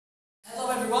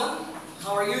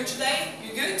How are you today?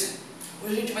 You good?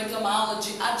 Hoje a gente vai ter uma aula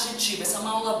de adjetivo. Essa é uma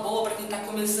aula boa para quem está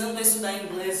começando a estudar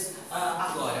inglês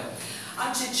agora.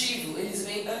 Adjetivo, eles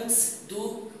vêm antes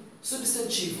do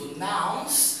substantivo.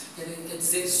 Nouns quer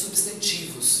dizer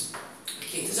substantivos.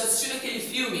 Okay. Vocês já assistiram aquele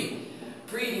filme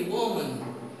Pretty Woman?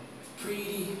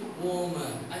 Pretty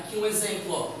Woman. Aqui um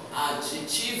exemplo, ó.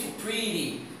 Adjetivo,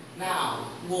 pretty. Noun,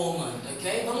 woman,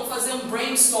 ok? Vamos fazer um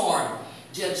brainstorm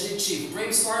de adjetivo.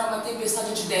 Brainstorm é uma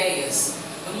tempestade de ideias.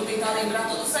 Vamos tentar lembrar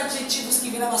todos os adjetivos que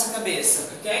vêm na nossa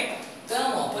cabeça, ok?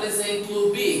 Então, ó, por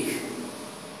exemplo, big.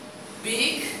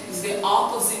 Big is the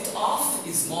opposite of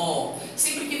small.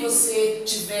 Sempre que você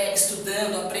estiver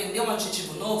estudando, aprender um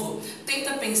adjetivo novo,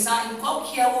 tenta pensar em qual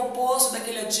que é o oposto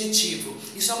daquele adjetivo.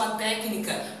 Isso é uma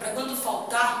técnica para quando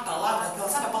faltar a palavra, aquela,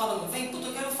 sabe, a palavra não vem, puta,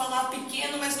 eu quero falar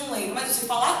pequeno, mas não lembro, mas você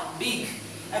falar big.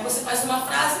 Aí você faz uma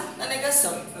frase na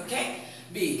negação, ok?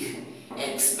 Big.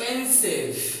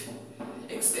 Expensive.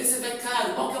 Expensive é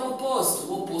caro. Qual que é o oposto?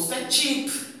 O oposto é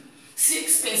cheap. Se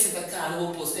expensive é caro, o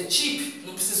oposto é cheap,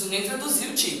 não preciso nem traduzir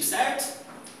o cheap, certo?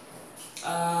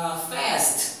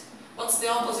 Fast. What's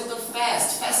the opposite of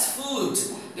fast? Fast food.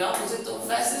 The opposite of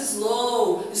fast is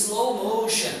slow. Slow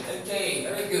motion. Ok,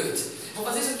 very good. Vou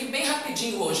fazer isso aqui bem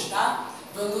rapidinho hoje, tá?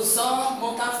 Vamos só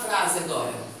montar a frase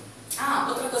agora.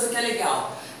 Outra coisa que é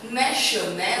legal.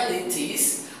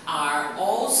 Nationalities are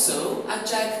also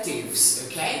adjectives,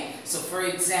 ok? So, for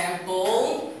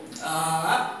example,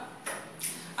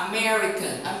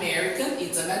 American. American,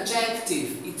 it's an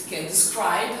adjective. It can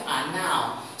describe a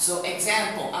noun. So,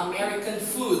 example, American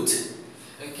food.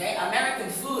 Okay, American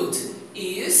food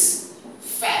is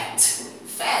fat.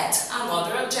 Fat,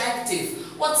 another adjective.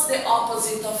 What's the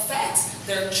opposite of fat?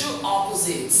 There are two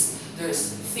opposites.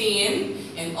 There's thin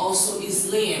and also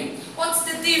slim. What's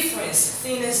the difference,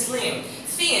 thin and slim?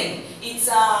 Thin, it's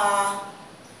a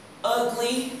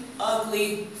ugly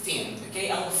thin. Okay,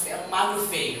 é um magro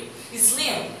feio.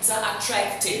 Slim, it's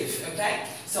attractive, okay?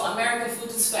 So, American food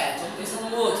is fat. Vamos pensar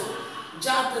no outro.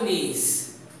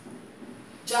 Japanese.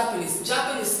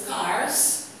 Japanese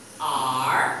cars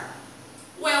are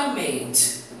well made.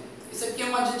 Isso aqui é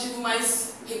um adjetivo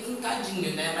mais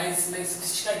requintadinho, né? Mais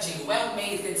sofisticadinho. Well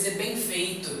made quer dizer bem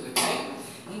feito, ok?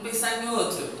 Vamos pensar em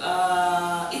outro.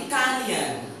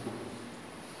 Italian.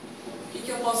 O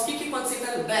que pode ser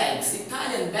Italian bags?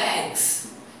 Italian bags.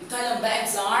 Italian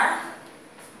bags are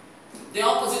the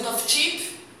opposite of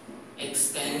cheap,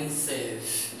 expensive.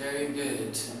 Very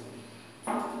good.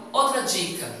 Outra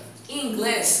dica. Em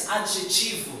inglês,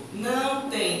 adjetivo não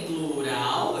tem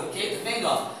plural, ok? Tá vendo?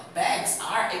 Ó? Bags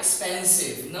are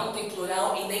expensive. Não tem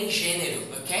plural e nem gênero,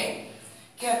 ok?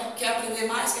 Quer aprender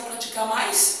mais? Quer praticar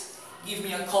mais? Give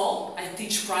me a call. I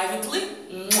teach privately.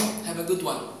 Have a good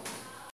one.